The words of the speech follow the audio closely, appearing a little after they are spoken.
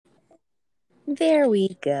There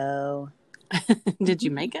we go. Did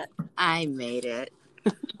you make it? I made it.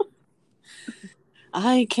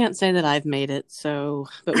 I can't say that I've made it,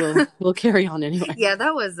 but we'll carry on anyway. Yeah,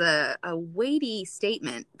 that was a weighty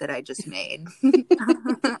statement that I just made.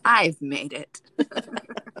 I've made it.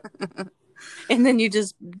 And then you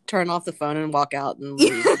just turn off the phone and walk out and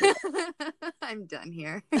leave. I'm done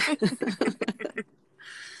here.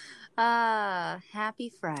 Happy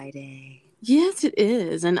Friday. Yes, it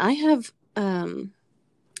is. And I have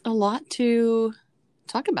a lot to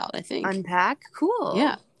talk about, I think. Unpack? Cool.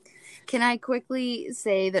 Yeah. Can I quickly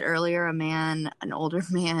say that earlier an older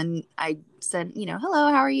man, I said,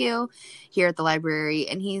 hello, how are you? Here at the library.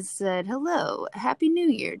 And he said, hello, Happy New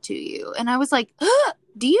Year to you. And I was like,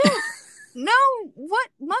 do you know what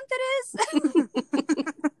month it is?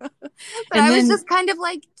 But I was just kind of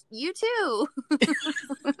like, you too.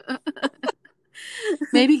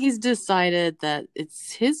 Maybe he's decided that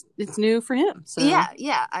it's new for him. So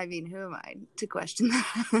yeah. I mean, who am I to question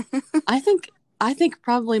that? I think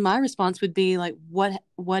probably my response would be like,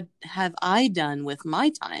 what have I done with my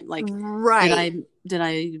time? Like, right. Did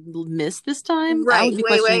I miss this time? Right. I would be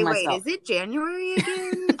questioning myself. Is it January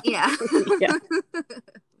again? Yeah. Yeah.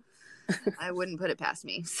 I wouldn't put it past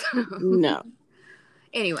me. So. No.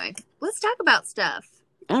 Anyway, let's talk about stuff.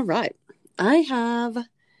 All right. I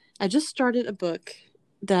just started a book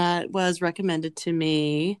that was recommended to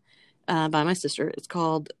me by my sister. It's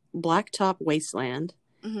called Blacktop Wasteland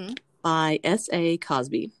by S.A.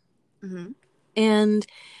 Cosby. Mm-hmm. And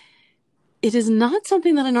it is not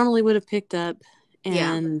something that I normally would have picked up,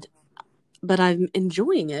 but I'm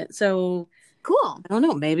enjoying it. So cool. I don't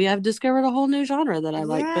know. Maybe I've discovered a whole new genre that I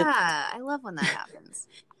like. Yeah, I love when that happens.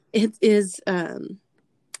 It is.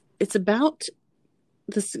 It's about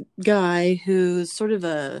this guy who's sort of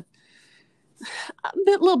a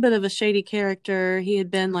little bit of a shady character. He had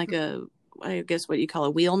been like I guess what you call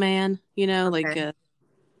a wheelman, like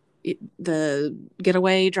the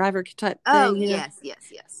getaway driver type thing. Oh, yes.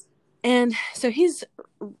 And so he's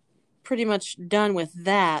pretty much done with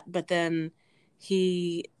that, but then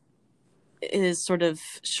he is sort of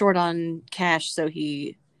short on cash, so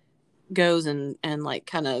he goes and like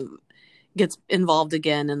kind of gets involved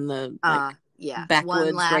again in the backwoods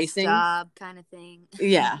one last racing job kind of thing.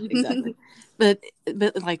 Yeah, exactly. but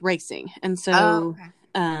like racing, and so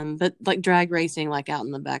but like drag racing, like out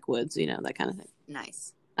in the backwoods, that kind of thing.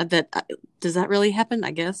 Nice. Does that really happen? I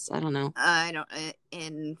guess I don't know. I don't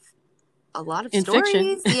in a lot of in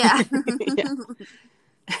stories. Fiction. Yeah.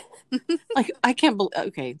 Like I can't believe.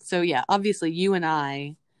 Okay, so yeah, obviously you and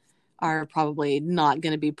I are probably not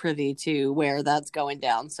going to be privy to where that's going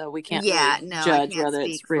down, so we can't judge whether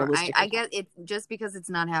it's realistic. I guess it just because it's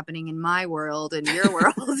not happening in my world and your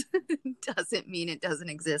world doesn't mean it doesn't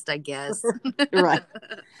exist, I guess. Right.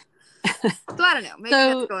 So I don't know. Maybe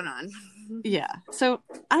that's going on. Yeah. So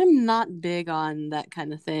I'm not big on that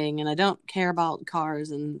kind of thing, and I don't care about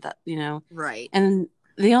cars and that, Right. And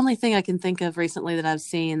the only thing I can think of recently that I've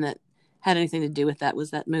seen that had anything to do with that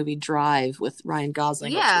was that movie Drive with Ryan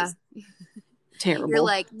Gosling. Yeah. Which is terrible. You're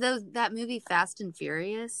like that movie Fast and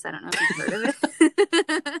Furious. I don't know if you've heard of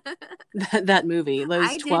it. that movie,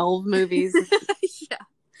 those 12 movies. Yeah.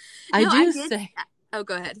 I do say. Oh,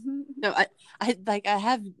 go ahead. No, I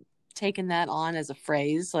have taken that on as a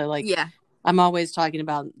phrase. So like, yeah, I'm always talking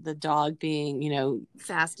about the dog being,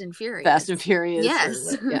 Fast and Furious. Fast and Furious.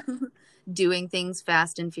 Yes. Doing things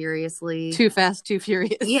fast and furiously. Too fast, too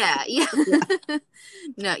furious. Yeah.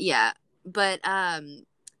 No, yeah. But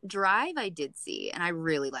Drive I did see, and I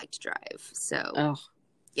really liked Drive. So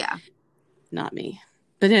yeah. Not me.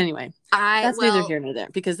 But anyway, that's neither here nor there,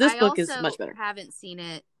 because this book is much better. I haven't seen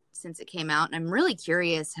it since it came out, and I'm really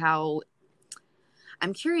curious how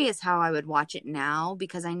I would watch it now,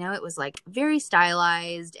 because I know it was like very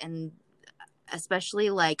stylized, and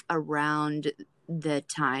especially like around the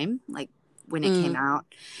time, like when it came out.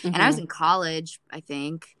 And I was in college, I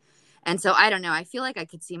think. And so I don't know. I feel like I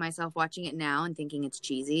could see myself watching it now and thinking it's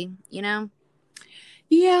cheesy, Yeah.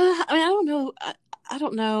 I mean, I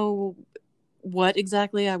don't know what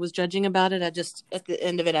exactly I was judging about it. I just, at the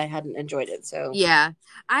end of it, I hadn't enjoyed it. So yeah,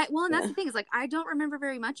 and that's the thing, is like, I don't remember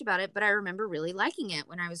very much about it, but I remember really liking it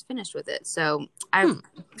when I was finished with it. So I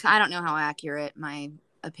don't know how accurate my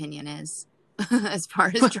opinion is as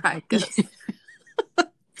far as Drive goes.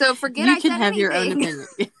 So forget you can have your own opinion.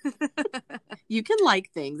 You can like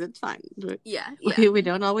things. It's fine. Yeah. We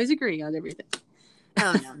don't always agree on everything.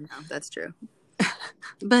 Oh, no, that's true.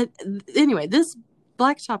 But anyway, this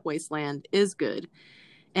Blacktop Wasteland is good.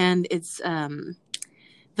 And it's,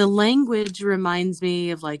 the language reminds me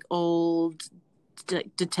of like old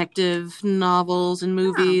detective novels and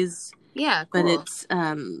movies. Yeah, but cool. it's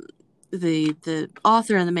the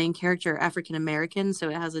author and the main character are African American, so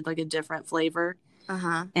it has like a different flavor.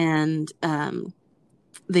 Uh-huh. And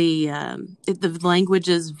the language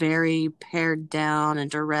is very pared down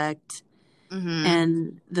and direct. Mm-hmm.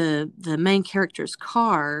 And the main character's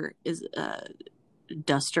car is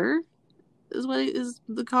Duster is what is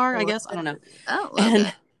the car, I guess. I don't know. Oh, okay.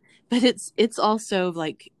 And but it's also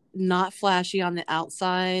like not flashy on the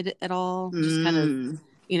outside at all. Just kind of, Mm.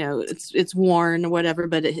 it's worn or whatever,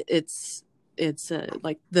 but it's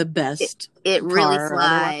like the It, best it really car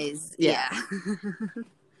otherwise. flies. Yeah. Yeah.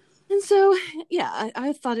 And so, yeah,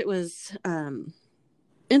 I thought it was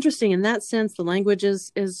interesting in that sense. The language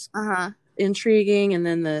is Uh-huh. intriguing, and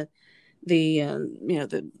then the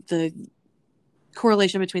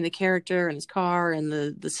correlation between the character and his car and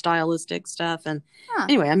the stylistic stuff. And Huh.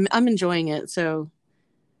 anyway, I'm enjoying it. So,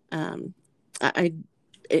 I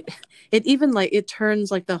it it even like it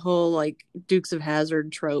turns like the whole like Dukes of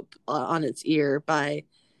Hazzard trope on its ear by,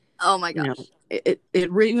 Oh my you know, gosh. it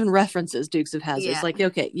even references Dukes of Hazzard. It's Yeah. like,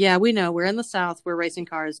 okay, yeah, we know we're in the South, we're racing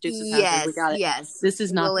cars, Dukes of Hazzard, we Yes, got it. yes. This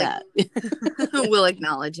is not that. We'll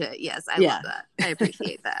acknowledge it. Yes, I love Yeah. that. I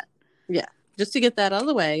appreciate that. Yeah, just to get that out of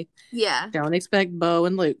the way. Yeah. Don't expect Bo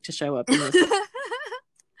and Luke to show up in this.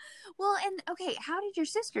 Well, and okay, how did your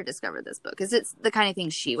sister discover this book? Is it the kind of thing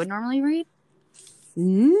she would normally read?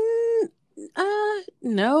 No,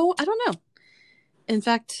 I don't know. In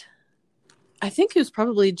fact, I think it was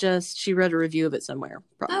probably just she read a review of it somewhere.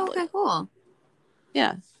 Probably. Oh, okay, cool.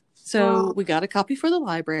 Yeah. So we got a copy for the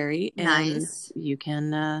library, and nice. you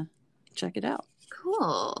can check it out.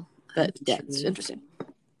 Cool. But yeah, it's interesting.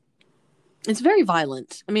 It's very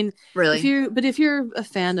violent. I mean, really, if you're a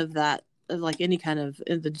fan of that, of like any kind of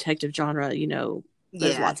the detective genre,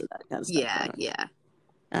 there's lots of that kind of stuff. Yeah.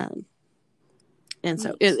 And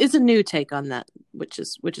so it's a new take on that, which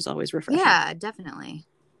is always refreshing. Yeah, definitely.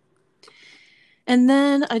 And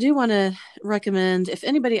then I do want to recommend, if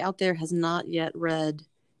anybody out there has not yet read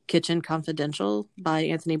Kitchen Confidential by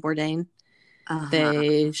Anthony Bourdain,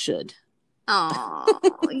 they should. Oh,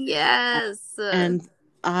 yes. And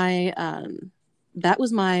that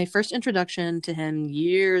was my first introduction to him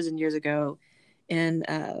years and years ago in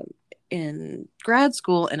grad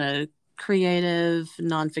school in a creative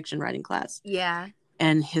nonfiction writing class. Yeah.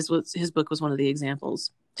 And his book was one of the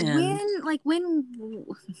examples. And when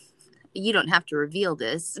you don't have to reveal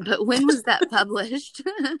this, but when was that published?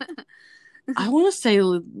 I want to say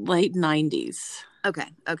late 90s. Okay.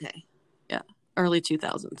 Yeah. Early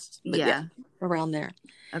 2000s. But yeah, around there.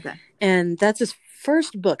 Okay. And that's his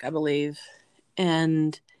first book, I believe.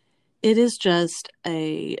 And it is just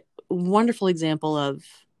a wonderful example of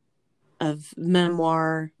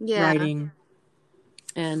memoir writing.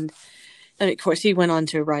 And of course, he went on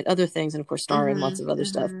to write other things and, of course, star in lots of other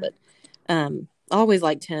stuff. But I always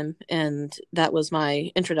liked him. And that was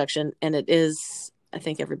my introduction. And it is, I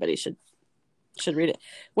think everybody should read it.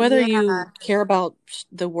 Whether you care about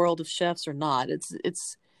the world of chefs or not, it's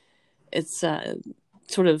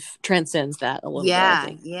sort of transcends that a little bit, I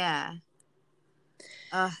think. Yeah.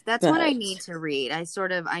 That's what I need to read. I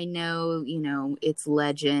know, it's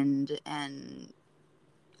legend and,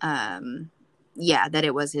 that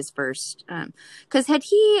it was his first, because had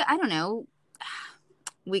he, I don't know,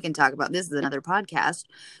 we can talk about this is another podcast,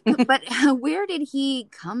 but where did he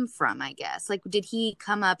come from? I guess, like, did he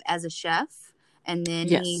come up as a chef and then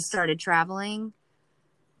he started traveling?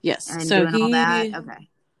 Yes. And so doing all that. Okay.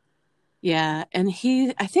 Yeah. And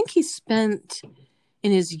I think he spent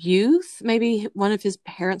in his youth, maybe one of his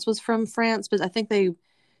parents was from France, but I think they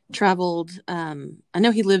traveled. I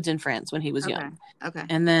know he lived in France when he was young. Okay.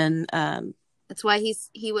 And then, that's why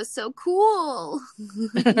he was so cool.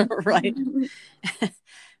 Right.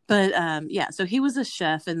 But, so he was a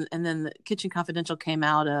chef, and then the Kitchen Confidential came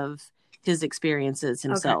out of his experiences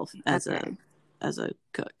himself as a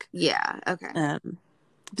cook. Yeah. Okay.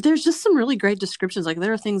 But there's just some really great descriptions. Like,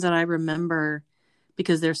 there are things that I remember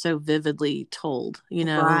because they're so vividly told,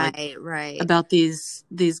 right. About these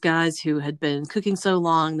guys who had been cooking so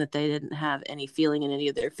long that they didn't have any feeling in any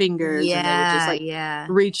of their fingers. Yeah, and they would just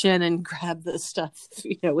reach in and grab the stuff,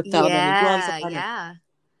 without any gloves on.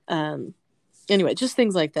 Yeah. Anyway, just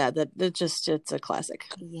things like that it's a classic.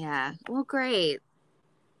 Yeah. Well, great.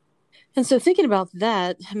 And so thinking about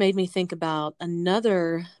that made me think about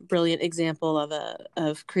another brilliant example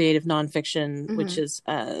of creative nonfiction, which is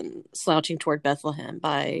Slouching Toward Bethlehem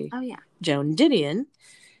by Joan Didion.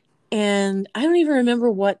 And I don't even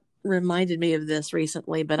remember what reminded me of this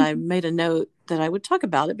recently, but I made a note that I would talk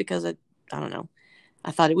about it because I don't know.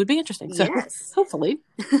 I thought it would be interesting. So Yes. hopefully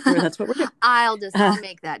that's what we're doing. I'll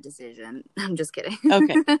make that decision. I'm just kidding.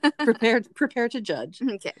 Okay. Prepare to judge.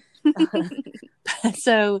 Okay.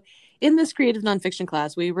 So in this creative nonfiction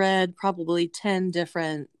class, we read probably 10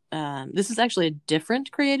 different, this is actually a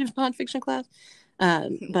different creative nonfiction class,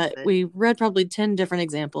 but we read probably 10 different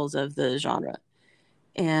examples of the genre.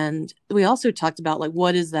 And we also talked about, like,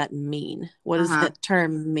 what does that mean? What does that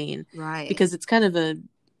term mean? Right. Because it's kind of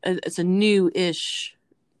it's a new-ish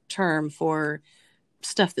term for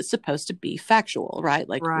stuff that's supposed to be factual, right?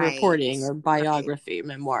 Like reporting or biography,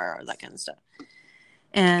 memoir, or that kind of stuff.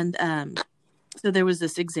 And so there was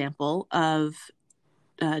this example of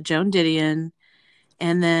Joan Didion,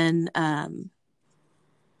 and then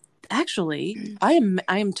actually, I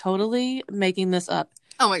am totally making this up.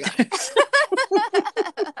 Oh my god.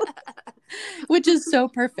 Which is so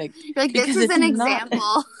perfect. Like, this is an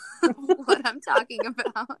example of what I'm talking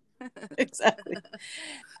about. Exactly.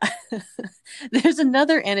 There's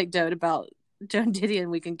another anecdote about Joan Didion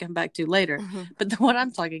we can come back to later. Mm-hmm. But the one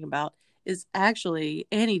I'm talking about is actually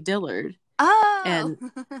Annie Dillard. Oh. And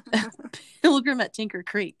Pilgrim at Tinker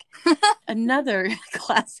Creek. Another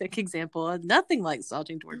classic example of nothing like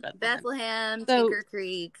Salting Toward Bethlehem. Tinker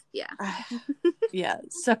Creek. Yeah. Yeah.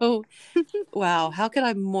 So, wow. How could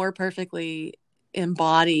I more perfectly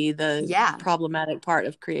embody the problematic part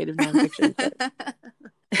of creative nonfiction?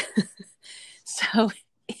 So,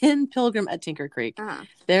 in Pilgrim at Tinker Creek,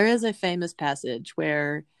 there is a famous passage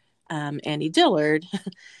where Annie Dillard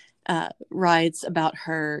writes about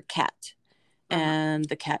her cat. And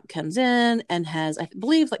the cat comes in and has, I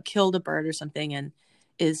believe, like, killed a bird or something, and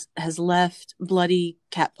has left bloody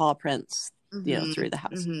cat paw prints, through the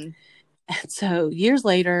house. Mm-hmm. And so years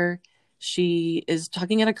later, she is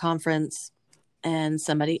talking at a conference, and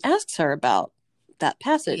somebody asks her about that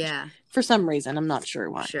passage for some reason. I'm not sure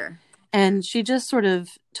why. Sure. And she just sort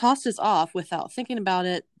of tosses off without thinking about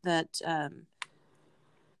it that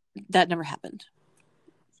that never happened.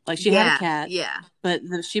 Like, she had a cat, but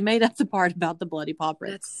she made up the part about the bloody paw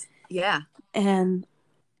prints. And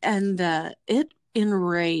it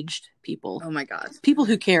enraged people. Oh my god, people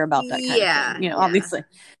who care about that kind of thing. Obviously,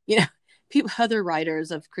 people, other writers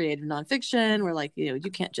of creative nonfiction were like, you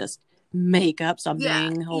can't just make up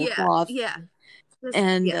something whole cloth.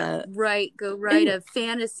 And go write a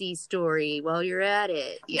fantasy story while you're at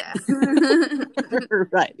it.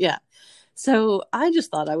 Right. Yeah. So I just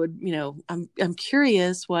thought I would, I'm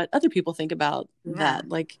curious what other people think about that.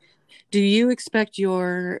 Like, do you expect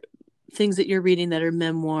your things that you're reading that are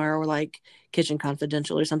memoir or like Kitchen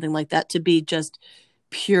Confidential or something like that to be just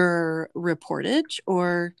pure reportage?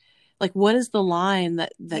 Or like, what is the line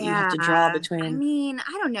that you have to draw between? I mean,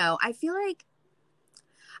 I don't know. I feel like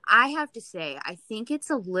I have to say, I think it's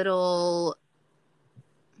a little,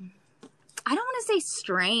 I don't want to say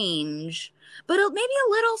strange, but maybe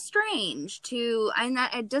a little strange to, and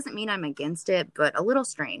that it doesn't mean I'm against it, but a little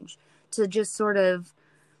strange to just sort of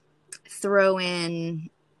throw in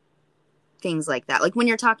things like that. Like when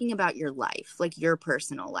you're talking about your life, like your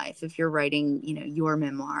personal life, if you're writing, your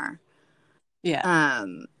memoir. Yeah.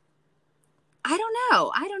 I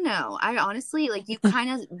don't know. I honestly, like, you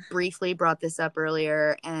kind of briefly brought this up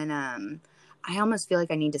earlier, and I almost feel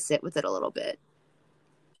like I need to sit with it a little bit.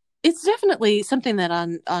 It's definitely something that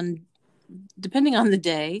on depending on the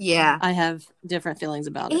day, I have different feelings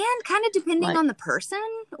about it. And kind of depending on the person,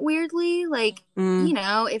 weirdly. Like,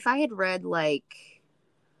 if I had read, like,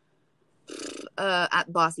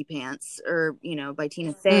 at Bossy Pants or, by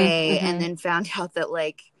Tina Fey, and then found out that,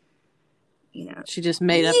 like, she just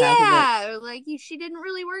made up out of it. Or like, she didn't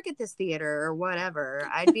really work at this theater or whatever,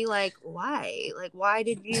 I'd be like, why? Like, why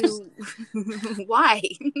did you, why?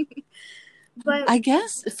 But I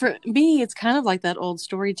guess for me, it's kind of like that old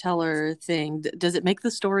storyteller thing. Does it make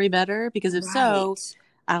the story better? Because if so,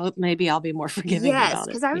 maybe I'll be more forgiving about it. Yes,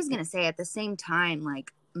 because I was going to say, at the same time,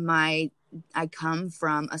 like, I come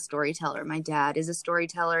from a storyteller. My dad is a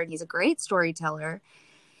storyteller, and he's a great storyteller.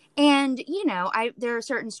 And, there are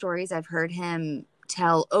certain stories I've heard him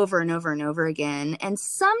tell over and over and over again. And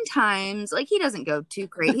sometimes, like, he doesn't go too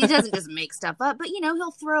crazy. He doesn't just make stuff up, but,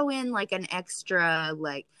 he'll throw in, like, an extra,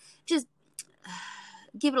 like, just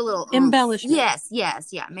give it a little embellishment. Yes.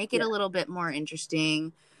 Make it a little bit more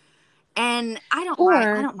interesting. And I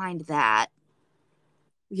don't mind that.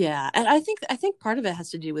 Yeah. And I think part of it has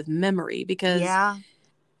to do with memory, because,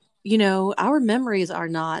 our memories are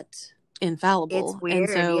not infallible. It's weird.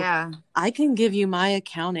 And so I can give you my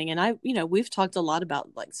accounting, and we've talked a lot about,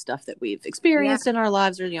 like, stuff that we've experienced in our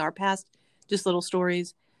lives, or, our past, just little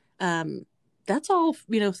stories. That's all,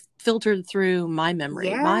 filtered through my memory.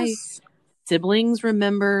 Yes. My siblings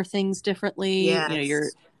remember things differently. You know, your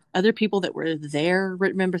Yes. other people that were there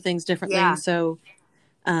remember things differently. Yeah. So,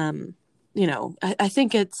 you know, I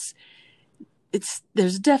think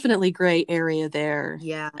there's definitely gray area there.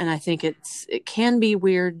 Yeah. And I think it can be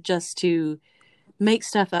weird just to make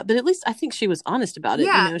stuff up, but at least I think she was honest about it. You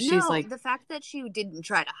Yeah. know, she's No, like, the fact that she didn't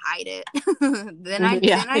try to hide it, then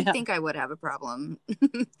yeah, I yeah. think I would have a problem.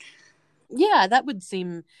 Yeah, that would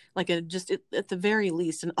seem like just at the very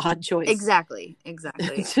least an odd choice Exactly.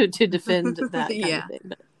 to defend that kind of Yeah. thing.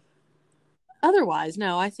 But otherwise,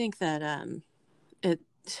 no, I think that it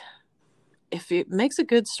if it makes a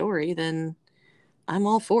good story, then I'm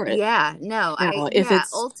all for it. Yeah. No, Now, if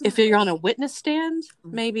you're on a ultimately, witness stand,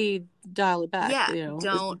 maybe dial it back. yeah, You know,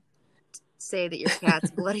 don't say that your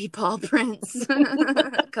cat's bloody paw prints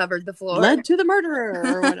covered the floor. led to the murderer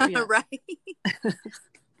or whatever. Yeah. Right.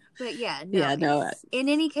 But yeah, no. Yeah, no. In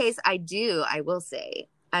any case, I will say,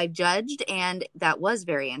 I judged, and that was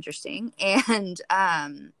very interesting. And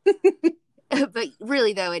but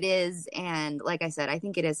really though, it is, and like I said, I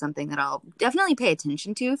think it is something that I'll definitely pay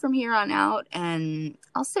attention to from here on out, and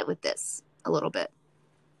I'll sit with this a little bit.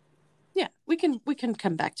 Yeah, we can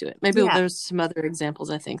come back to it. Maybe there's some other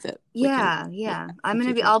examples I think that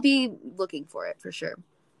I'll be looking for it for sure.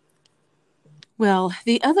 Well,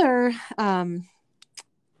 the other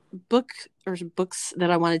books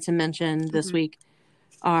that I wanted to mention this week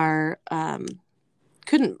are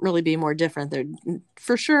couldn't really be more different. They're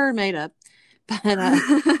for sure made up. But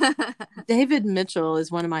David Mitchell is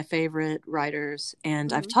one of my favorite writers,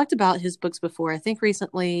 and I've talked about his books before. I think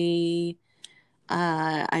recently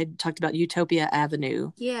I talked about Utopia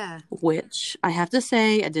Avenue. Yeah. Which I have to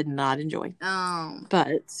say I did not enjoy. Oh.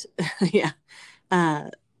 But yeah.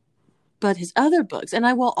 But his other books, and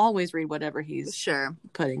I will always read whatever he's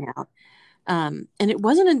putting out. And it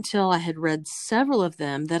wasn't until I had read several of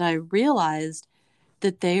them that I realized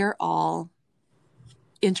that they are all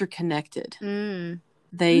interconnected.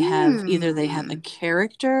 They have either a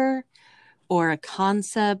character or a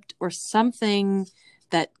concept or something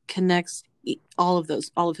that connects all of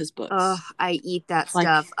his books. Oh, I eat that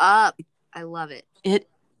stuff up. I love it.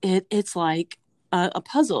 It's like a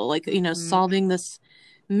puzzle, like, you know, solving this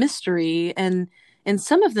mystery, and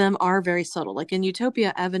some of them are very subtle. Like in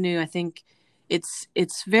Utopia Avenue, I think it's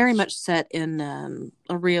very much set in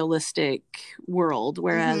a realistic world,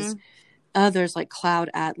 whereas others like Cloud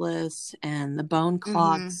Atlas and the Bone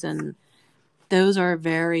Clocks and those are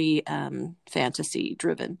very fantasy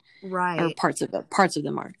driven, right? Or parts of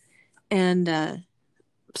them are, and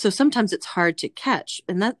so sometimes it's hard to catch,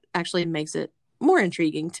 and that actually makes it more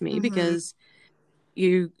intriguing to me because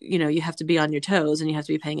you have to be on your toes and you have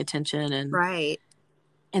to be paying attention, and right,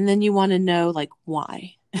 and then you want to know, like,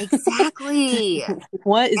 why exactly.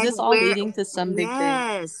 What is this all leading to some big thing?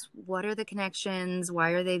 Yes. What are the connections?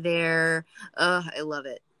 Why are they there? I love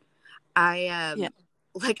it.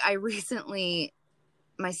 I recently,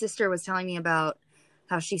 my sister was telling me about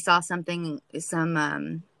how she saw some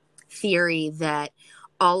theory that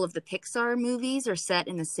all of the Pixar movies are set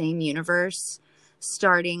in the same universe,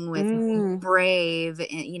 starting with Brave,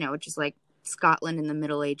 you know, which is like Scotland in the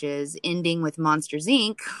Middle Ages, ending with Monsters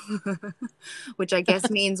Inc., which I guess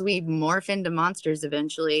means we morph into monsters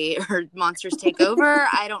eventually, or monsters take over.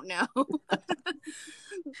 I don't know.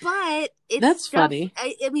 But that's funny.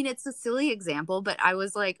 I mean, it's a silly example, but I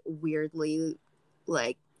was like weirdly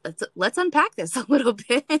like, let's unpack this a little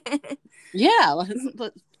bit. Yeah,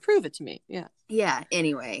 let's prove it to me. Yeah. Yeah.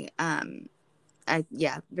 Anyway,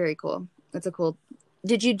 very cool. That's a cool.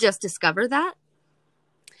 Did you just discover that?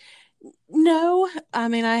 No, I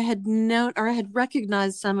mean, I had known, or I had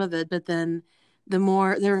recognized some of it, but then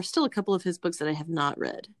there are still a couple of his books that I have not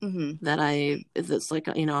read that's like,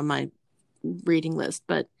 you know, on my reading list,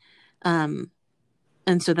 but and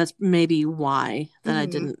so that's maybe why that I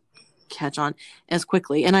didn't catch on as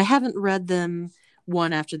quickly, and I haven't read them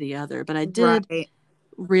one after the other, but I did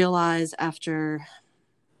realize after,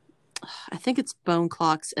 I think it's Bone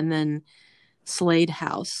Clocks, and then Slade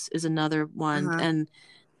House is another one, and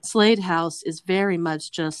Slade House is very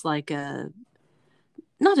much just like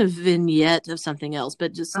not a vignette of something else,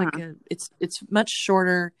 but just like it's much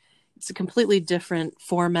shorter. It's a completely different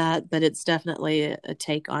format, but it's definitely a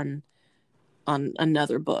take on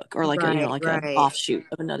another book, or like an offshoot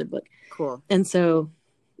of another book. Cool. And so,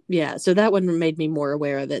 yeah, so that one made me more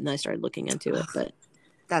aware of it, and I started looking into it. But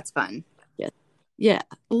that's fun. Yeah,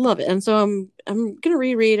 I love it. And so I'm gonna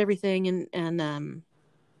reread everything and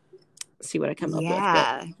see what I come up with.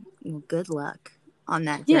 Yeah, well, good luck on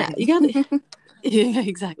that. Yeah, you gotta. Yeah,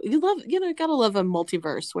 exactly. Gotta love a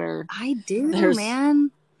multiverse where I do,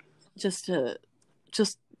 man. Just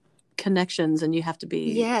connections, and you have to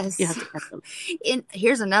Yes. catch them.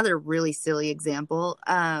 Here's another really silly example.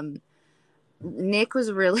 Nick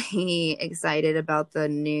was really excited about the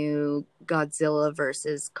new Godzilla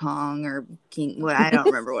versus Kong or King. Well, I don't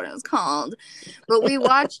remember what it was called, but we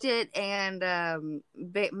watched it, and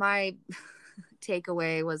my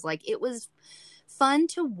takeaway was like, it was fun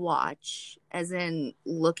to watch, as in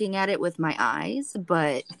looking at it with my eyes,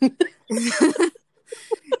 but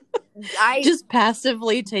I just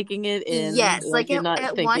passively taking it in. Yes, like you're not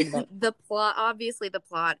at thinking one, about the plot, obviously the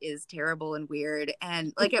plot is terrible and weird,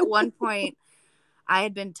 and like at one point I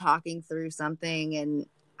had been talking through something and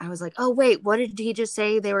I was like, oh wait, what did he just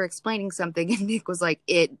say? They were explaining something, and Nick was like,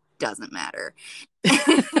 it doesn't matter.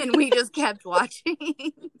 And we just kept watching.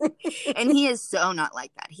 And he is so not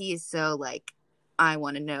like that. He is so like, I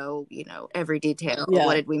want to know, every detail. Yeah.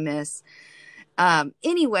 What did we miss?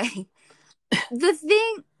 Anyway, the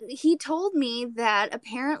thing, he told me that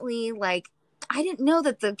apparently, like, I didn't know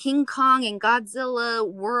that the King Kong and Godzilla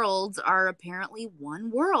worlds are apparently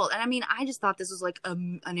one world. And I mean, I just thought this was like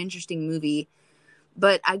an interesting movie.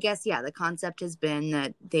 But I guess, yeah, the concept has been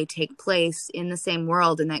that they take place in the same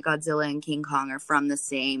world and that Godzilla and King Kong are from the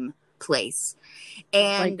same place.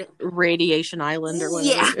 And like Radiation Island or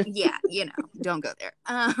whatever. Yeah, don't go there.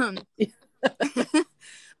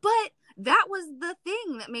 But that was the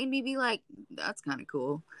thing that made me be like, that's kind of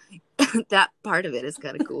cool. That part of it is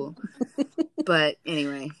kind of cool. But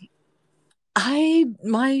anyway,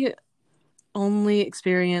 my only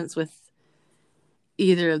experience with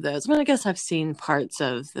either of those, I mean, I guess I've seen parts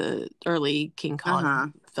of the early King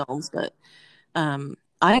Kong films, but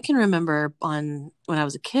I can remember when I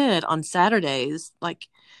was a kid on Saturdays, like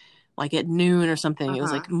at noon or something, it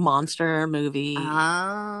was like monster movie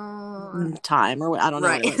time, or I don't know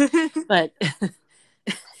what it was. But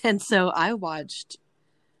and so I watched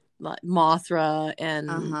like Mothra and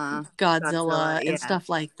Godzilla and stuff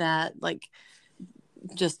like that, like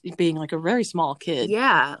just being like a very small kid.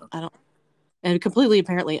 Yeah. And completely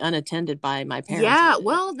apparently unattended by my parents. Yeah,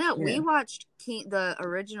 well, we watched the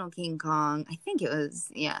original King Kong. I think it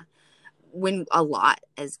was, when a lot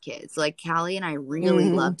as kids. Like Callie and I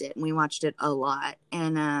really loved it, and we watched it a lot.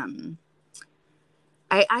 And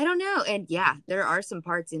I don't know. And yeah, there are some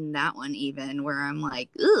parts in that one even where I'm like,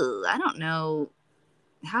 ooh, I don't know.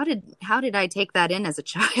 How did I take that in as a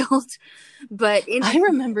child? But I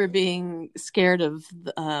remember being scared of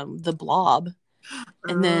the Blob.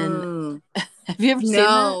 And then, have you ever seen that?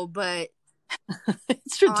 No, but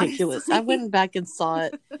it's ridiculous. Honestly. I went back and saw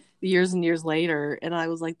it years and years later, and I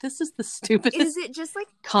was like, "This is the stupidest." Is it just like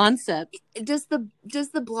concept? Does the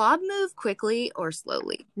Blob move quickly or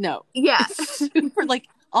slowly? No. Yeah, super, like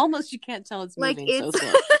almost you can't tell it's moving. Like so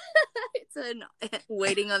slow. It's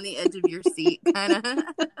waiting on the edge of your seat, kind of.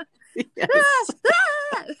 Yes.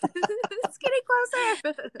 It's getting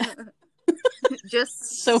closer.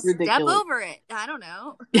 Just so ridiculous. Step over it. I don't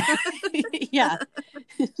know. Yeah.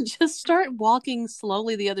 Just start walking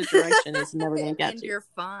slowly the other direction. It's never going to catch and you. You're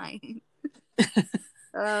fine.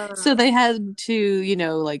 So they had to,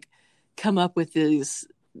 like come up with these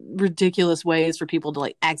ridiculous ways for people to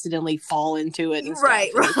like accidentally fall into it and stuff.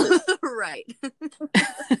 Right.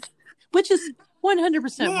 Which is 100%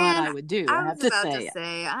 what I would do. I have to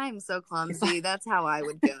say, I'm so clumsy. That's how I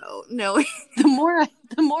would go. No, the more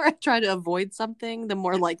I try to avoid something, the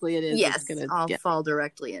more likely it is. Yes, I'll fall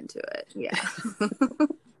directly into it. Yeah.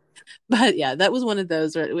 But yeah, that was one of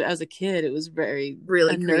those. As a kid, it was really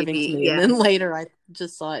unnerving creepy, to me. Yeah. And then later, I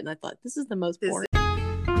just saw it and I thought, this is the most boring.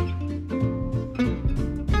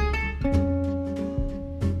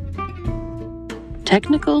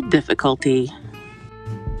 Technical difficulty.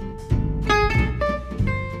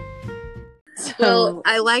 Well,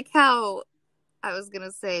 I like how I was going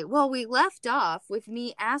to say, well, we left off with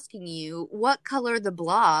me asking you what color the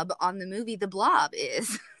blob on the movie The Blob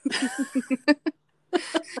is.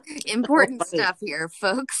 Important stuff here,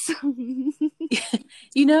 folks.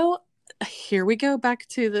 Here we go back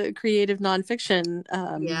to the creative nonfiction.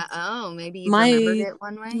 Maybe you remembered it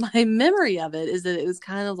one way? My memory of it is that it was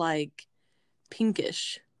kind of like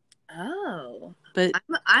pinkish. Oh. But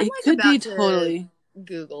I'm it like could about be to totally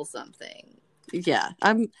Google something. Yeah,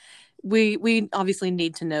 we obviously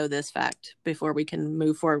need to know this fact before we can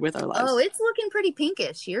move forward with our lives. Oh, it's looking pretty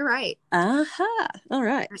pinkish. You're right. Aha. All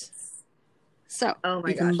right. Nice. So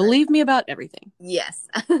you can believe me about everything. Yes.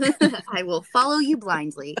 I will follow you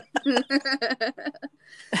blindly.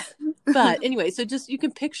 But anyway, so just you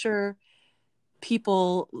can picture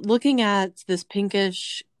people looking at this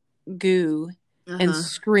pinkish goo and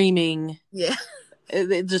screaming. Yeah.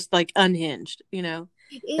 Just like unhinged,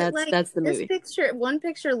 It like That's the this movie. picture. One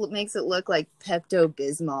picture makes it look like Pepto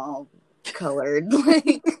Bismol colored,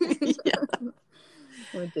 like, Yeah.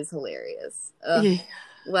 which is hilarious. Yeah.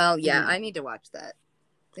 Well, yeah, Yeah. I need to watch that.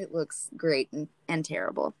 It looks great and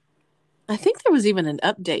terrible. I think there was even an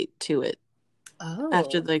update to it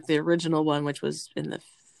after Oh, like the original one, which was in the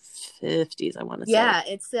 50s, I want to say. yeah.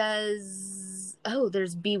 It says, oh,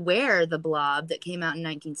 there's Beware the Blob that came out in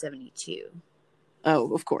 1972.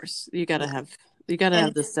 Oh, of course. You gotta Yeah, have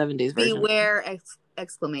and the it's 70s version. Beware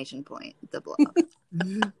exclamation point the Blob.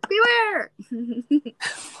 Beware.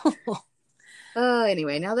 Oh,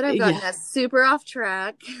 anyway, now that I've Yeah. gotten us super off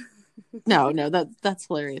track. No, that's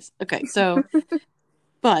hilarious. Okay, so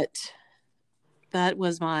but that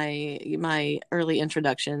was my early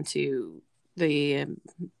introduction to the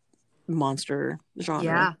monster genre.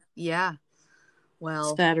 Yeah, yeah.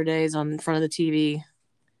 Well, Saturdays on front of the TV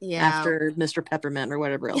yeah. after Mr. Peppermint or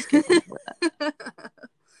whatever else came on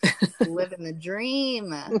before Living the dream.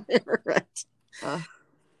 that. Right. Ugh,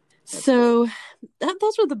 So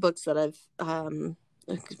those were the books that I've of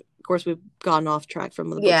course we've gone off track from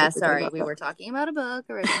the books yeah, that we're talking sorry. about. We were talking about a book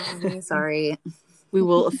originally. Sorry. We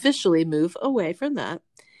will officially move away from that.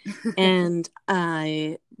 And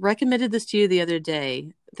I recommended this to you the other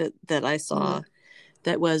day that I saw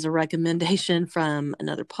that was a recommendation from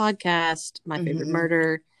another podcast, My Favorite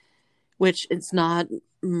Murder, which it's not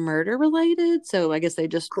murder related. So I guess they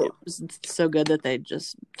just Cool. it was so good that they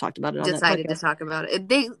just talked about it on Decided that to podcast. talk about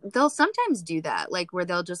it. They'll sometimes do that, like where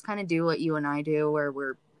they'll just kind of do what you and I do, where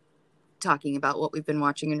we're talking about what we've been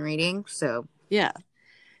watching and reading. So Yeah.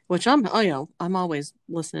 Which I'm always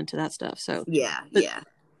listening to that stuff. So yeah, but yeah.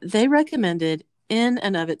 they recommended In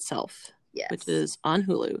and of Itself, Yes. which is on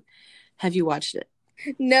Hulu. Have you watched it?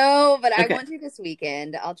 No, but I Okay. want to this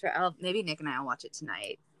weekend. I'll try. Maybe Nick and I will watch it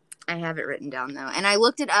tonight. I have it written down though, and I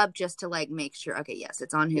looked it up just to like make sure. Okay, yes,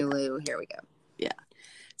 it's on Hulu. Yeah. Here we go. Yeah.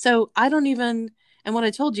 So I don't even. And what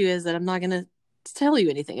I told you is that I'm not going to tell you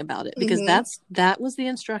anything about it because that was the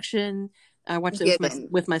instruction. I watched it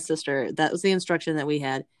with my sister. That was the instruction that we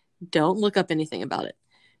had. Don't look up anything about it.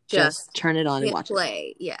 Just turn it on and watch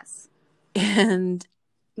play. Yes. And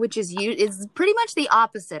which is pretty much the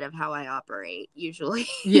opposite of how I operate usually.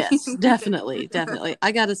 Yes, definitely.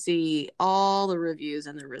 I got to see all the reviews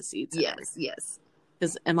and the receipts. And everything. Yes.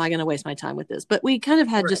 Because am I going to waste my time with this? But we kind of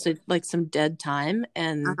had just some dead time,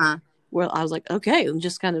 and well, I was like, okay, and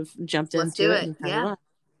just kind of jumped into it and turned it on.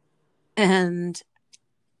 And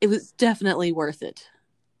it was definitely worth it.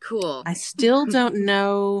 Cool. I still don't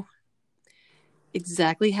know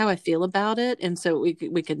exactly how I feel about it, and so we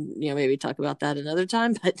could maybe talk about that another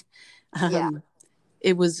time. But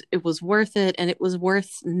it was worth it, and it was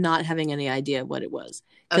worth not having any idea what it was,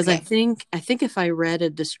 because I think if I read a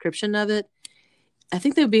description of it, I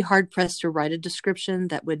think they would be hard pressed to write a description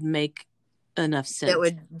that would make enough sense. That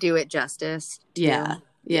would do it justice. Yeah.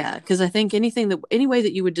 Because I think any way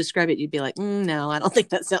that you would describe it, you'd be like, no, I don't think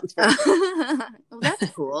that sounds right. Well, that's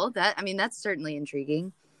cool. That's certainly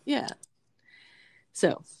intriguing. Yeah.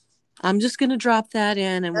 So I'm just going to drop that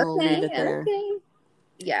in and we'll leave it there. Okay.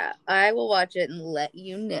 Yeah, I will watch it and let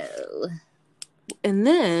you know. And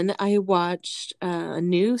then I watched a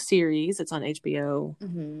new series. It's on HBO.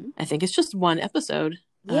 I think it's just one episode.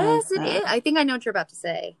 Yes, it is. I think I know what you're about to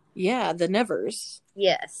say. Yeah, The Nevers.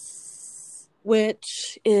 Yes.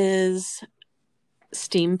 Which is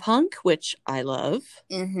steampunk, which I love.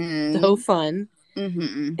 So fun.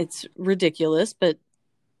 It's ridiculous, but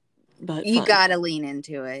you fun. Gotta lean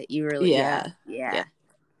into it. You really yeah.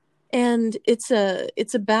 And it's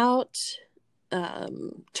about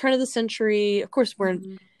turn of the century. Of course, we're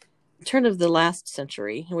in turn of the last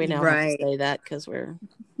century. We now have to say that because we're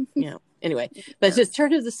anyway. But it's just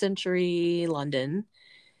turn of the century London.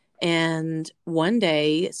 And one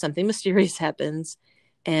day something mysterious happens,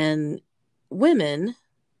 and women.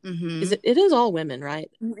 It is all women, right?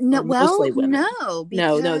 No, mostly women.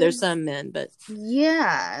 No, no. There's some men, but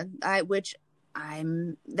that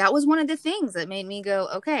was one of the things that made me go,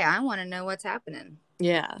 okay, I want to know what's happening.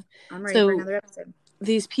 Yeah, I'm ready for another episode.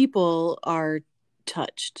 These people are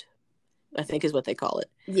touched, I think is what they call it.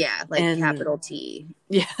 Yeah, capital T.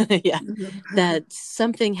 Yeah. That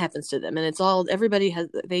something happens to them, and it's all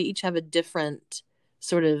they each have a different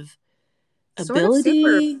sort of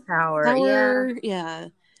ability, power. Yeah.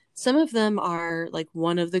 Some of them are like,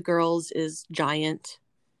 one of the girls is giant,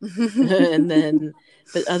 and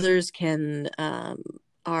but others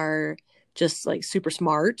are just like super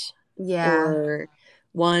smart. Yeah. Or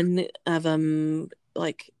one of them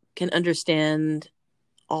can understand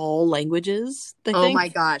all languages. My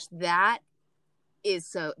gosh, that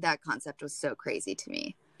concept was so crazy to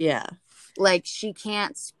me. Yeah. Like, she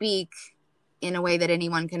can't speak in a way that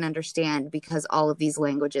anyone can understand because all of these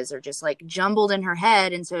languages are just like jumbled in her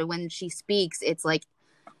head. And so when she speaks, it's like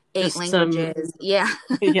 8 Just languages. Yeah.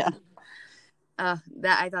 yeah.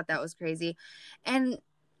 That I thought that was crazy. And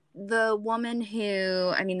the woman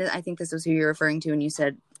who, I mean, I think this was who you're referring to when you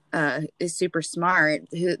said is super smart,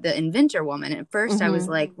 who the inventor woman. At first I was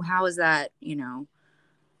like, well, how is that, you know,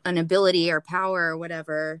 an ability or power or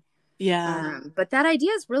whatever? Yeah. But that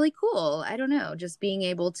idea is really cool. I don't know, just being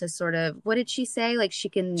able to sort of, what did she say? Like She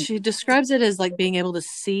describes it as like being able to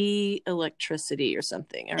see electricity or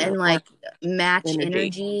something, and or like match energy.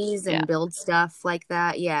 energies and build stuff like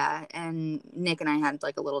that. Yeah. And Nick and I had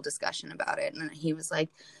like a little discussion about it, and he was like,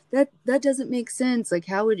 that doesn't make sense. Like,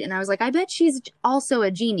 how would, and I was like, I bet she's also a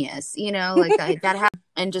genius, you know, like that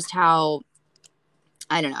and just how,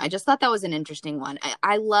 I don't know. I just thought that was an interesting one.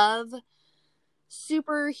 I love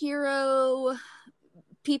superhero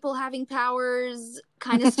people having powers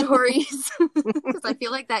kind of stories because I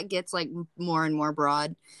feel like that gets like more and more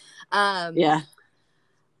broad. Yeah.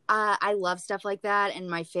 I love stuff like that, and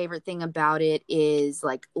my favorite thing about it is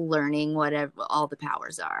like learning whatever all the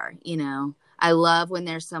powers are, you know. I love when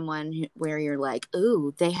there's someone where you're like,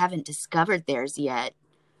 ooh, they haven't discovered theirs yet.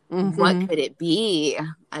 What could it be?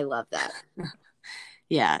 I love that.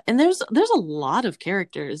 Yeah, and there's a lot of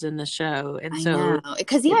characters in the show, and I so know,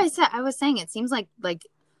 because I was saying it seems like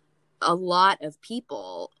a lot of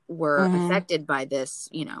people were affected by this,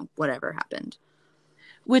 you know, whatever happened.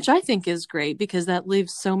 Which I think is great because that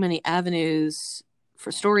leaves so many avenues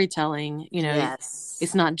for storytelling. You know, Yes.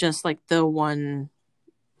 It's not just like the one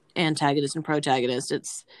antagonist and protagonist.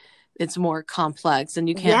 It's more complex, and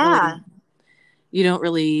you can't really, you don't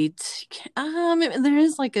really. There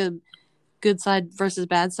is like a good side versus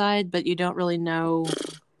bad side, but you don't really know.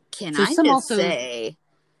 Can I just say,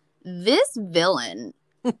 this villain,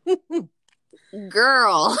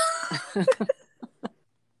 girl.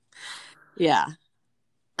 Yeah.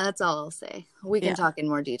 That's all I'll say. We can talk in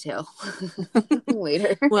more detail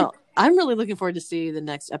later. Well, I'm really looking forward to see the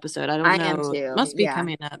next episode. I don't know. I am too. It must be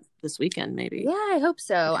coming up this weekend, maybe. Yeah, I hope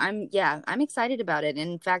so. I'm excited about it.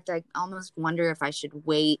 In fact, I almost wonder if I should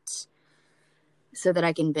wait so that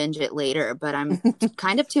I can binge it later, but I'm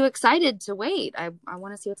kind of too excited to wait. I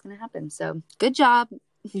want to see what's going to happen. So good job.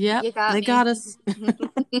 Yeah, they got us.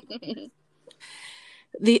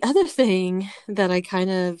 The other thing that I kind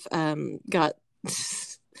of got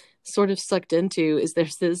sort of sucked into is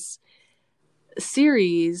there's this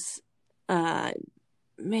series,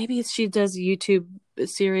 maybe she does YouTube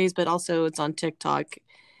series, but also it's on TikTok,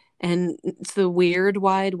 and it's the Weird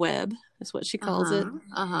Wide Web is what she calls it.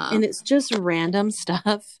 And it's just random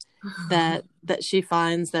stuff that she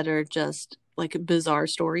finds that are just like bizarre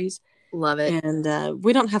stories. Love it. And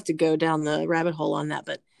we don't have to go down the rabbit hole on that,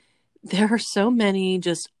 but there are so many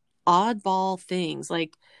just oddball things.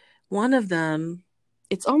 Like one of them,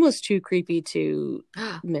 it's almost too creepy to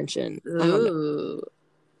mention. I don't know.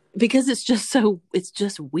 Because it's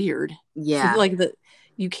just weird. Yeah. So like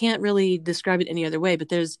you can't really describe it any other way, but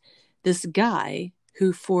there's this guy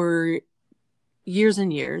who for years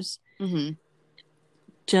and years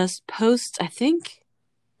just posts, I think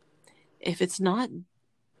if it's not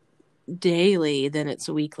daily, then it's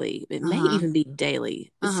weekly. It may even be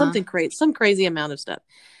daily. It's something crazy, some crazy amount of stuff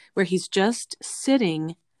where he's just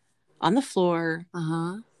sitting on the floor,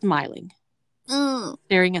 smiling,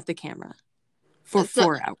 staring at the camera for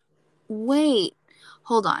 4 hours. Wait,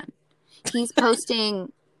 hold on. He's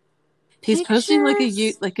posting. He's posting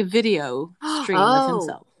like a video stream of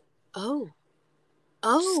himself.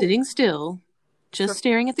 Sitting still, just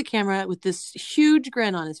staring at the camera with this huge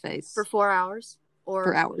grin on his face for 4 hours.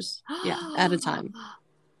 For hours, yeah, at a time.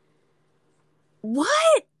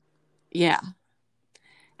 What? Yeah.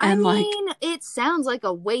 And I mean, it sounds like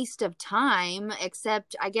a waste of time,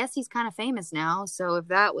 except I guess he's kind of famous now, so if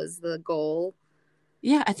that was the goal.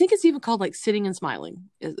 Yeah, I think it's even called like sitting and smiling.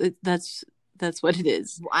 That's what it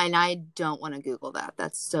is. And I don't want to Google that.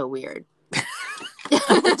 That's so weird.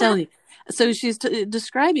 I'm telling you. So she's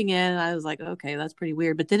describing it, and I was like, okay, that's pretty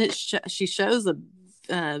weird. But then she shows a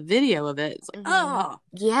video of it. It's like, oh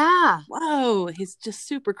yeah, whoa, he's just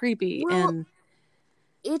super creepy. Well, and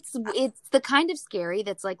it's the kind of scary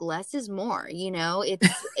that's like less is more, you know.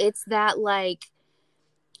 It's that like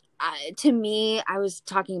to me, I was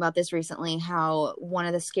talking about this recently, how one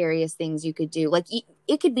of the scariest things you could do, like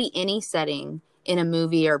it could be any setting in a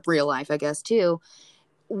movie or real life, I guess too,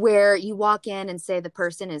 where you walk in and say the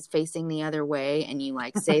person is facing the other way, and you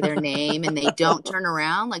like say their name and they don't turn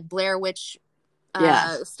around, like Blair Witch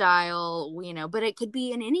style, you know. But it could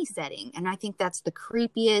be in any setting, and I think that's the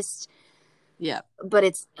creepiest Yeah. But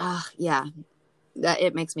it's yeah, that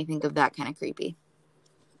it makes me think of that kind of creepy.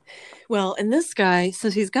 Well, and this guy, so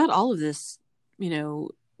he's got all of this, you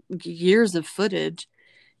know, years of footage.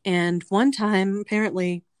 And one time,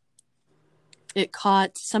 apparently, it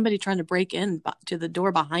caught somebody trying to break in to the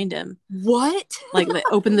door behind him. What? Like they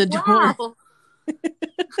opened the door. Wow.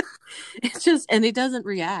 It's just, and he doesn't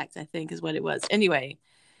react, I think is what it was. Anyway,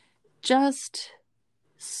 just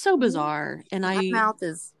so bizarre. And My mouth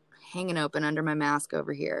is hanging open under my mask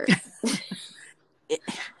over here.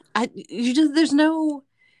 there's no,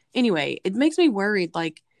 anyway, it makes me worried.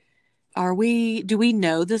 Like, do we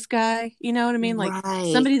know this guy? You know what I mean? Like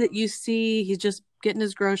somebody that you see, he's just getting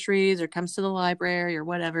his groceries or comes to the library or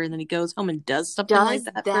whatever. And then he goes home and does something like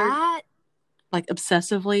that. Like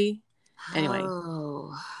obsessively. Anyway,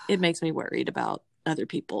 it makes me worried about other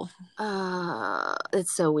people.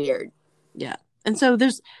 It's so weird. Yeah. And so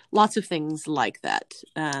there's lots of things like that.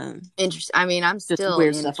 Interesting. I mean, I'm still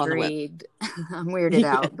weird intrigued. Stuff on the web. I'm weirded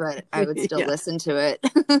out, but I would still listen to it.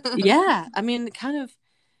 Yeah. I mean, kind of,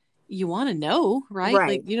 you want to know, right?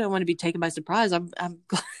 Like you don't want to be taken by surprise. I'm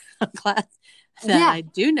glad that I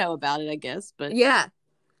do know about it, I guess. But yeah.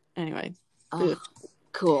 Anyway.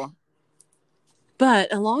 Cool.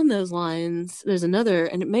 But along those lines, there's another,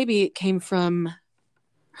 and maybe it came from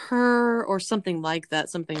her or something like that,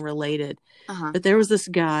 something related. But there was this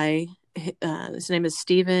guy, his name is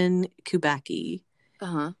Stephen Kubacki,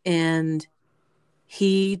 and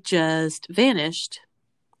he just vanished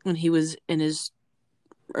when he was in his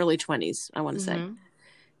early 20s, I want to say.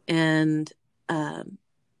 And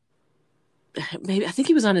maybe, I think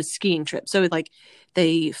he was on a skiing trip. So like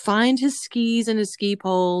they find his skis and his ski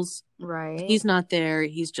poles. Right. He's not there.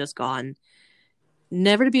 He's just gone.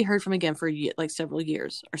 Never to be heard from again for like several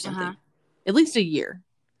years or something. At least a year.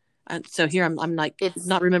 So here I'm like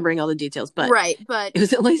not remembering all the details, but but it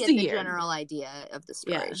was at least a year. General idea of the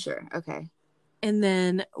story. Yeah. Sure. Okay. And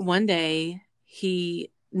then one day he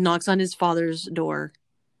knocks on his father's door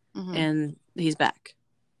and he's back.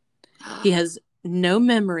 He has no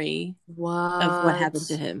memory of what happened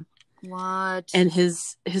to him. What? And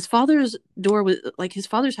his father's door was like, his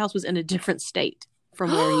father's house was in a different state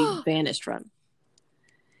from where he vanished from.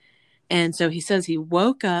 And so he says he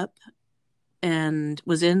woke up and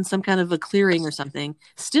was in some kind of a clearing or something,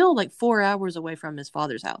 still like 4 hours away from his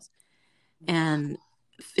father's house. And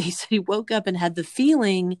he said he woke up and had the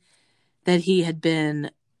feeling that he had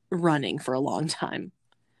been running for a long time.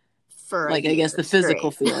 I guess the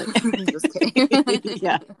physical feeling. Just kidding.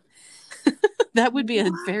 Yeah. That would be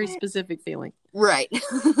a very specific feeling. Right.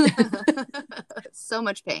 So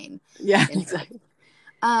much pain. Yeah, exactly.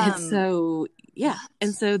 And so, yeah.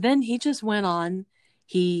 And so then he just went on.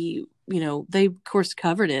 He, they of course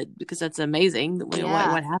covered it because that's amazing.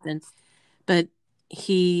 What happened. But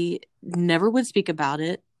he never would speak about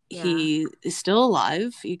it. Yeah. He is still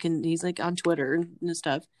alive. He's like on Twitter and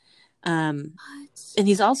stuff. And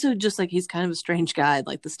he's also just like, he's kind of a strange guy,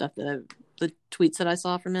 like the tweets that I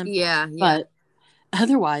saw from him. Yeah. But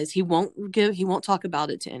otherwise he won't talk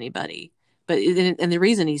about it to anybody. But and the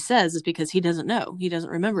reason he says is because he doesn't know. He doesn't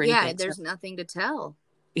remember anything. Yeah, there's nothing to tell.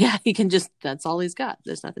 Yeah, he can that's all he's got.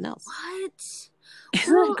 There's nothing else. What?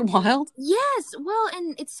 Isn't that wild? Yes. Well,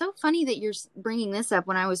 and it's so funny that you're bringing this up.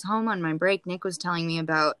 When I was home on my break, Nick was telling me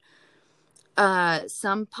about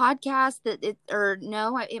some podcast it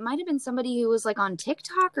might have been somebody who was like on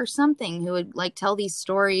TikTok or something who would like tell these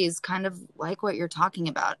stories kind of like what you're talking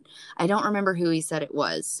about. I don't remember who he said it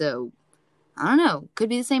was, so I don't know. Could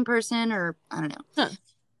be the same person, or I don't know. Huh.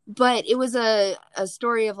 But it was a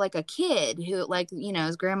story of like a kid who, like,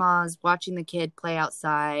 his grandma's watching the kid play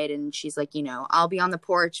outside, and she's like, I'll be on the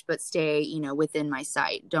porch, but stay, within my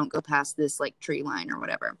sight. Don't go past this like tree line or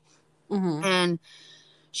whatever. And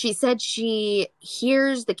she said she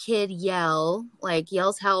hears the kid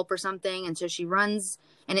yells help or something. And so she runs,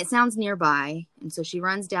 and it sounds nearby. And so she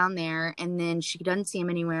runs down there, and then she doesn't see him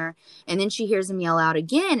anywhere. And then she hears him yell out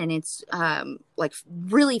again. And it's like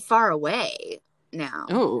really far away now.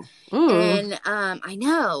 Oh. And I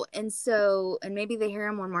know. And so, and maybe they hear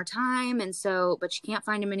him one more time. And so, but she can't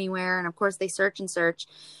find him anywhere. And of course they search and search.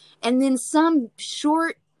 And then some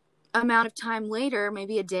short amount of time later,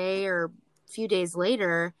 maybe a day or few days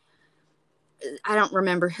later, I don't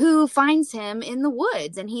remember who finds him in the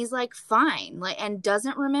woods, and he's like fine, and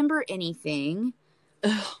doesn't remember anything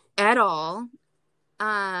at all.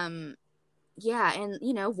 Yeah,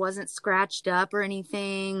 and wasn't scratched up or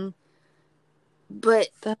anything. But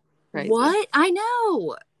what? I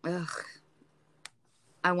know. Ugh.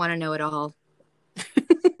 I want to know it all.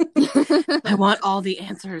 I want all the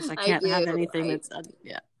answers. I can't have anything that's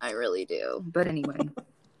yeah. I really do. But anyway.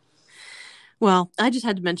 Well, I just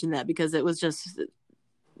had to mention that because it was just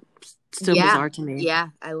so Yeah. bizarre to me. Yeah,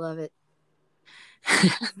 I love it.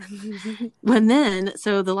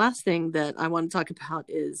 So the last thing that I want to talk about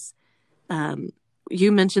is,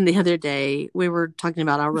 you mentioned the other day, we were talking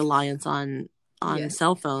about our reliance on Yes.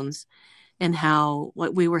 cell phones and how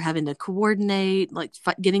what we were having to coordinate, like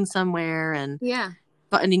getting somewhere and Yeah.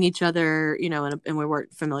 finding each other, and we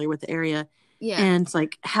weren't familiar with the area. Yeah. And it's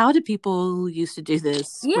like, how did people used to do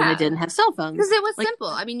this when they Yeah. didn't have cell phones? Because it was Like, simple.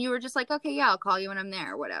 I mean, you were just like, okay, yeah, I'll call you when I'm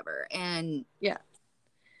there or whatever. And yeah.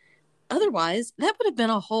 Otherwise, that would have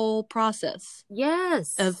been a whole process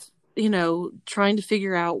yes, of, trying to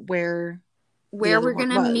figure out where we're going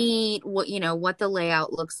to meet, what the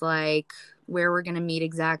layout looks like, where we're going to meet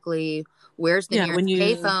exactly, where's the nearest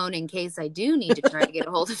payphone in case I do need to try to get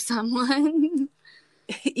a hold of someone.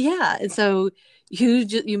 Yeah. And so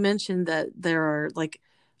you mentioned that there are like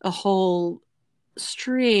a whole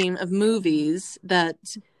stream of movies that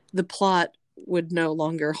the plot would no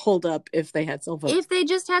longer hold up if they had cell phones. If they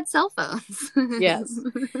just had cell phones. Yes.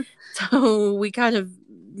 So we kind of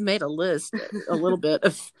made a list a little bit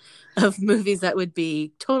of movies that would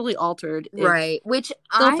be totally altered. Right. Which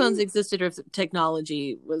cell phones existed or if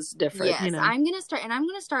technology was different. Yes. I'm going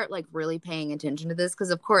to start like really paying attention to this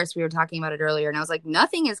because of course we were talking about it earlier and I was like,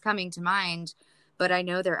 nothing is coming to mind, but I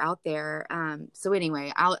know they're out there. So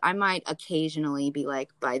anyway, I might occasionally be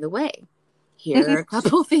like, by the way, here are a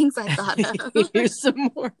couple things I thought of. Here's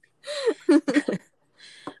some more.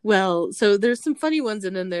 Well, so there's some funny ones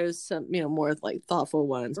and then there's some, more like thoughtful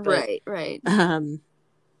ones. But, right. And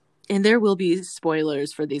there will be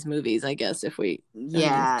spoilers for these movies, I guess, if we,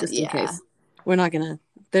 just in case. We're not going to,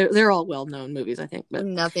 they're all well-known movies, I think. But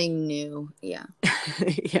nothing new. Yeah.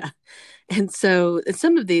 Yeah. And so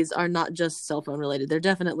some of these are not just cell phone related. They're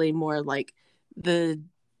definitely more like the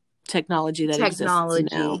technology that exists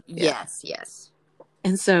now. Yes.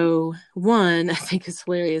 And so one I think is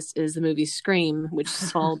hilarious is the movie Scream, which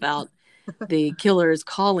is all about the killers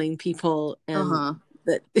calling people and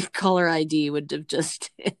that caller ID would have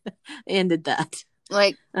just ended that.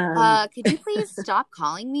 Like, could you please stop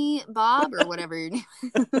calling me Bob or whatever your name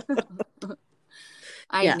is?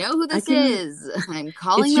 I know who this is. I'm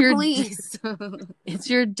calling the police. It's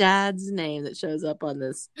your dad's name that shows up on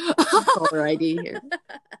this caller ID here.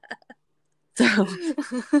 So,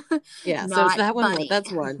 yeah. So it's that one.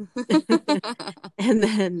 That's one. And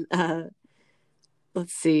then,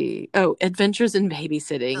 let's see. Oh, Adventures in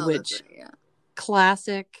Babysitting, which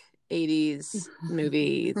classic 80s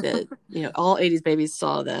movie that, all 80s babies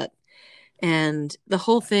saw that. And the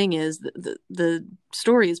whole thing is the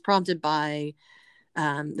story is prompted by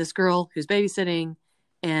this girl who's babysitting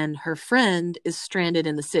and her friend is stranded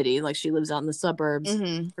in the city. Like she lives out in the suburbs.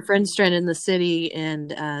 Mm-hmm. Her friend's stranded in the city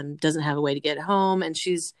and doesn't have a way to get home. And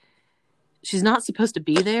she's not supposed to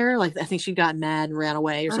be there. Like I think she got mad and ran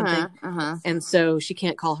away or something. And so she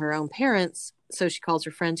can't call her own parents. So she calls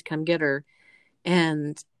her friend to come get her.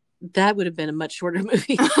 And that would have been a much shorter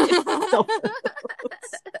movie. Because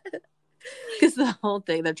the whole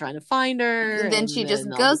thing, they're trying to find her. And then she just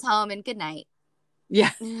goes home and good night.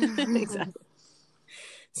 Yeah, exactly.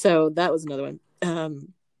 So that was another one.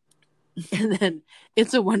 And then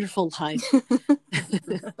It's a Wonderful Life.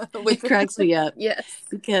 It cracks me up. Yes.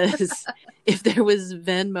 Because if there was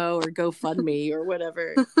Venmo or GoFundMe or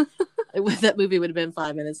whatever, that movie would have been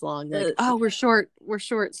 5 minutes long. Like, we're short.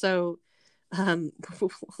 So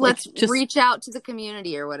let's just reach out to the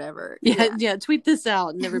community or whatever. Yeah. Tweet this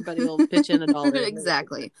out and everybody will pitch in $1.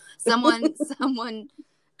 Exactly. Someone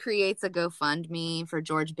creates a GoFundMe for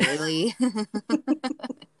George Bailey.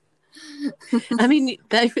 I mean,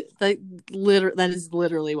 that is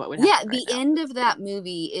literally what would happen. Yeah, the end of that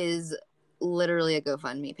movie is literally a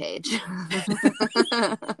GoFundMe page.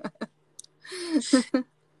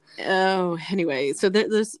 Oh, anyway, so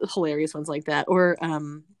there's hilarious ones like that, or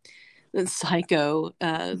Psycho.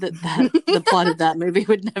 The plot of that movie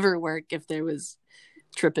would never work if there was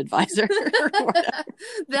TripAdvisor.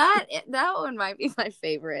 that one might be my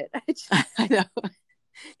favorite. I know.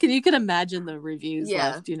 You can imagine the reviews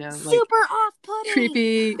left, like super off-putting,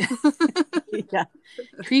 creepy,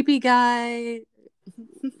 creepy guy.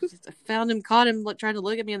 Caught him trying to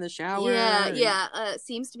look at me in the shower.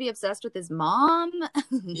 Seems to be obsessed with his mom.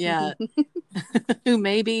 Yeah, who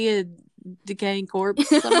may be a decaying corpse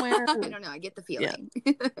somewhere. I don't know. I get the feeling.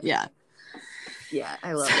 Yeah,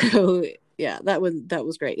 I love it. Yeah, that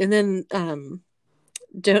was great. And then,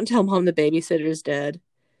 Don't Tell Mom the Babysitter's Dead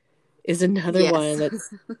is another one that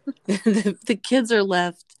the kids are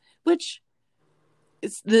left, which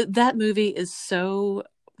that movie is so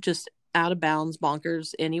just out of bounds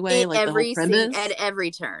bonkers anyway. Like the whole premise. At every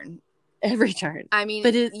turn. every turn. I mean,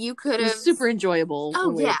 But it you could was have super enjoyable Oh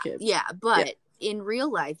when we yeah, were kids. yeah. Yeah. But in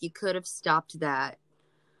real life, you could have stopped that.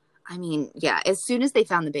 I mean, yeah. As soon as they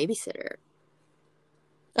found the babysitter,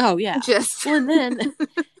 Oh yeah. just Well,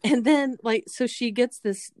 and then like, so she gets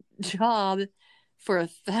this job for a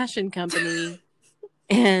fashion company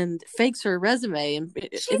and fakes her resume,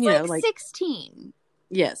 she's you know, like like 16.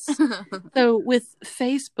 yes. So with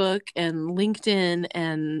Facebook and LinkedIn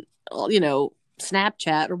and, you know,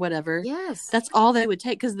 Snapchat or whatever, Yes. that's all they would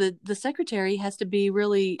take, because the secretary has to be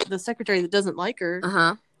really, the secretary that doesn't like her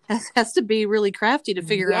Uh-huh. has to be really crafty to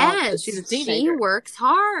figure out that Yes, she's a she teenager. works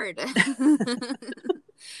hard.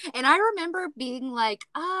 And I remember being like,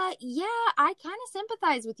 yeah, I kind of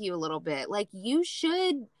sympathize with you a little bit. Like, you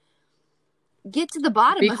should get to the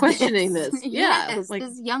bottom Be of questioning this. this. Yeah. Yes, Like,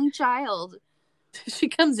 this young child she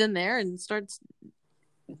comes in there and starts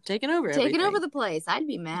taking over taking over everything. the place. I'd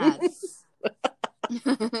be mad.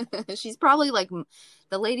 She's probably like,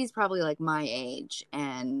 the lady's probably like my age.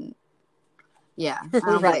 And yeah, I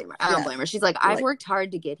don't Right. blame her. I don't Yeah. blame her. She's like, I've Like, worked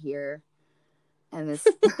hard to get here. And this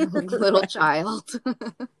little child.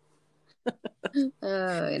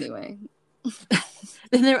 Anyway.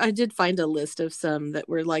 and there, I did find a list of some that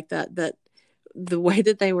were like that, that the way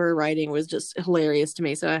that they were writing was just hilarious to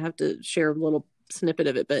me. So I have to share a little snippet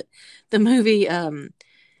of it. But the movie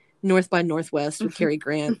North by Northwest with Cary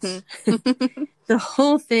Grant, the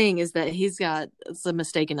whole thing is that he's got a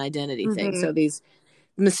mistaken identity thing. So these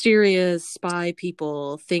mysterious spy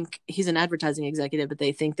people think he's an advertising executive, but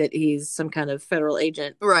they think that he's some kind of federal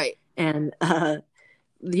agent. Right. And,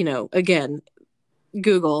 you know, again,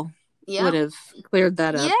 Google would have cleared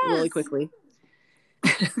that up really quickly.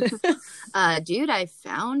 Dude, I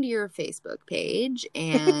found your Facebook page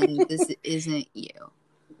and this isn't you.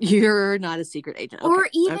 You're not a secret agent. Okay. Or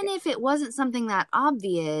even if it wasn't something that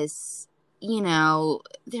obvious, you know,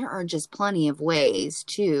 there are just plenty of ways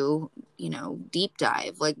to, you know, deep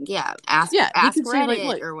dive. Like, ask Reddit say, like,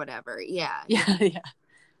 look, or whatever. Yeah.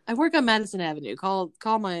 I work on Madison Avenue. Call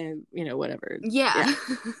my, you know, whatever. Yeah.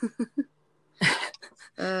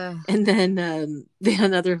 And then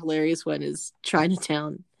another hilarious one is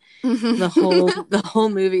Chinatown. The whole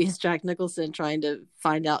movie is Jack Nicholson trying to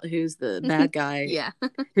find out who's the bad guy,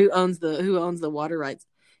 who owns the water rights,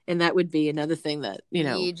 and that would be another thing that, you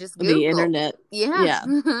know, you just the internet,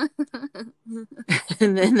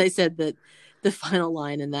 and then they said that the final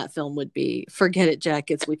line in that film would be, "Forget it,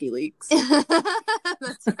 Jack, it's WikiLeaks."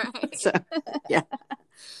 That's right. So yeah,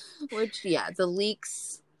 which the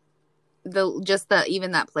leaks.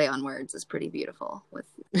 Even that play on words is pretty beautiful with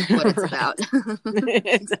what it's about.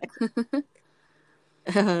 Exactly.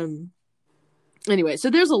 Anyway,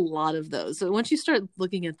 so there's a lot of those. So once you start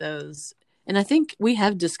looking at those, and I think we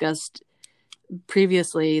have discussed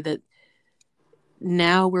previously that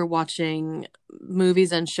now we're watching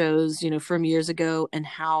movies and shows, you know, from years ago, and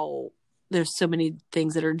how there's so many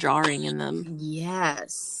things that are jarring in them.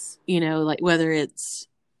 Yes. You know, like whether it's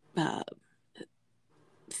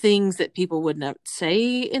things that people would not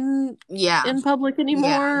say in public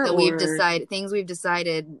anymore, that things we've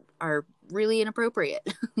decided are really inappropriate.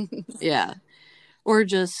 Or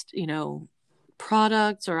just, you know,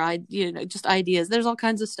 products or just ideas. There's all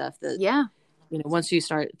kinds of stuff that you know, once you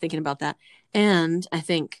start thinking about that. And I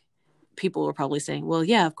think people were probably saying, well,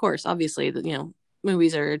 yeah, of course, obviously, you know,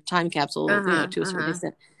 movies are time capsule, you know, to a certain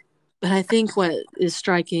extent. But I think what is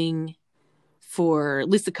striking for at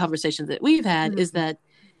least the conversations that we've had is that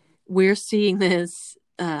we're seeing this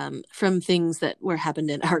from things that were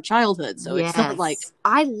happened in our childhood. So it's not like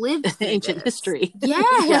I lived ancient history.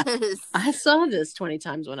 Yes. I saw this 20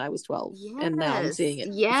 times when I was 12 and now I'm seeing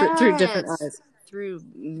it through different eyes. Through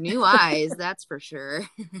new eyes, that's for sure.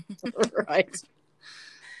 Right.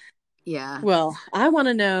 Yeah. Well, I want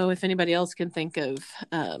to know if anybody else can think of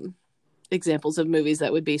examples of movies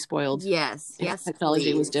that would be spoiled. Yes.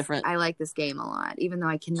 Technology was different. I like this game a lot, even though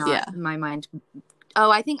I cannot in my mind. Oh,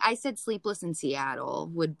 I think I said Sleepless in Seattle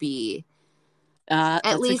would be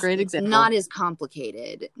at least a great example. Not as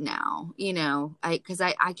complicated now, you know, because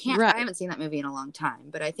I can't, I haven't seen that movie in a long time,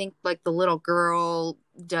 but I think like the little girl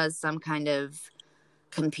does some kind of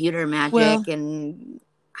computer magic and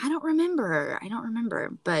I don't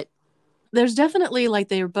remember, but there's definitely like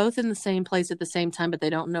they were both in the same place at the same time, but they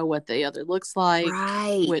don't know what the other looks like.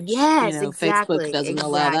 Right. Which, yes, you know, exactly. Facebook doesn't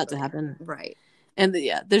allow that to happen. Right. And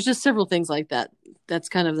there's just several things like that. That's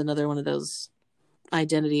kind of another one of those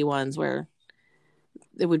identity ones where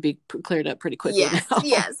it would be cleared up pretty quickly.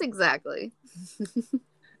 Yes, exactly.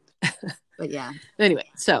 But yeah. Anyway,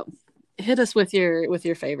 so hit us with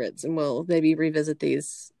your favorites and we'll maybe revisit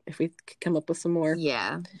these if we come up with some more.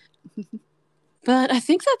 Yeah. But I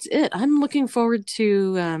think that's it. I'm looking forward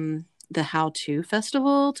to the How To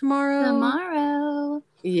Festival tomorrow. Tomorrow.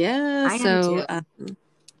 Yeah, I am so too.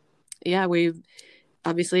 yeah, we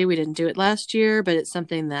didn't do it last year, but it's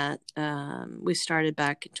something that we started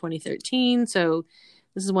back in 2013. So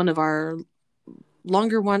this is one of our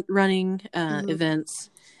longer running events,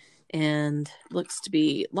 and looks to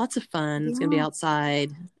be lots of fun. It's going to be Yeah.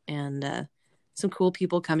 outside, and some cool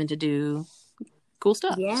people coming to do cool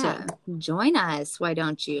stuff. So Yeah. Join us. Why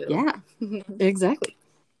don't you? yeah, exactly.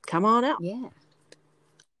 Come on out. Yeah.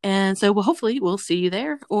 And so hopefully we'll see you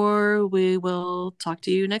there, or we will talk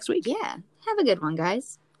to you next week. Yeah. Have a good one,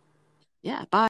 guys. Yeah, bye.